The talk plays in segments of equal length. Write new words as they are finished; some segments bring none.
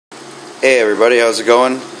Hey everybody, how's it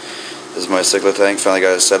going? This is my cichlid tank. Finally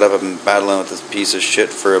got it set up. I've been battling with this piece of shit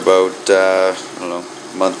for about, I don't know,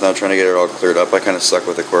 a month now, trying to get it all cleared up. I kind of suck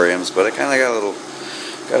with aquariums, but I kind of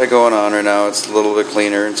got it going on right now. It's a little bit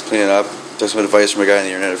cleaner. It's cleaning up. Took some advice from a guy on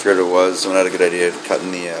the internet. I forget what it was. Someone had a good idea of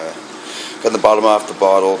cutting the bottom off the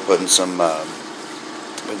bottle, putting some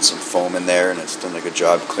foam in there, and it's done a good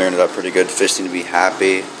job clearing it up pretty good. Fish seem to be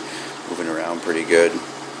happy, moving around pretty good.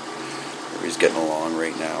 Everybody's getting along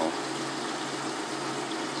right now.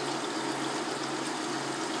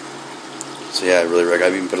 So yeah, I really recommend.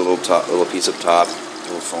 I've even put a little piece up top, a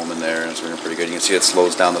little foam in there, and it's working pretty good. You can see it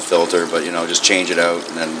slows down the filter, but you know, just change it out,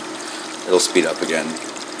 and then it'll speed up again.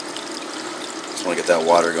 Just want to get that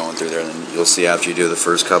water going through there, and then you'll see after you do the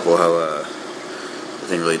first couple how the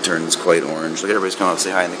thing really turns quite orange. Look at everybody's coming up,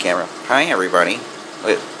 say hi in the camera. Hi everybody.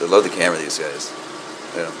 Look at, they love the camera, these guys.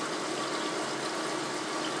 Look at them.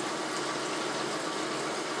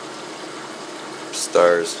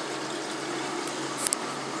 Stars.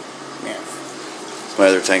 My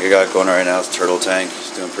other tank I got going right now is turtle tank.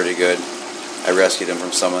 It's doing pretty good. I rescued him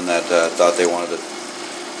from someone that thought they wanted a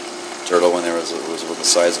turtle when it was the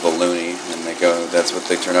size of a loony, and that's what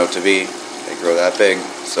they turn out to be. They grow that big.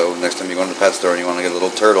 So next time you go to the pet store and you want to get a little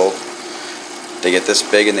turtle, they get this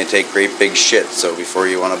big and they take great big shit. So before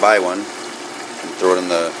you want to buy one, and throw it in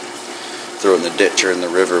the ditch or in the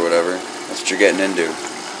river or whatever. That's what you're getting into.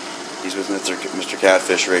 He's with Mr.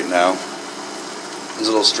 Catfish right now. He's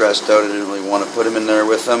a little stressed out. I didn't really want to put him in there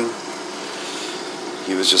with them.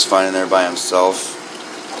 He was just fine in there by himself,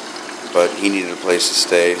 but he needed a place to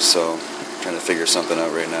stay, so I'm trying to figure something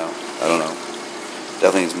out right now. I don't know.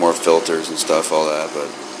 Definitely needs more filters and stuff, all that, but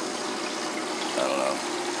I don't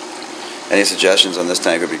know. Any suggestions on this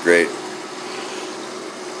tank would be great.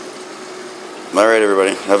 Alright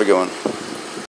everybody, have a good one.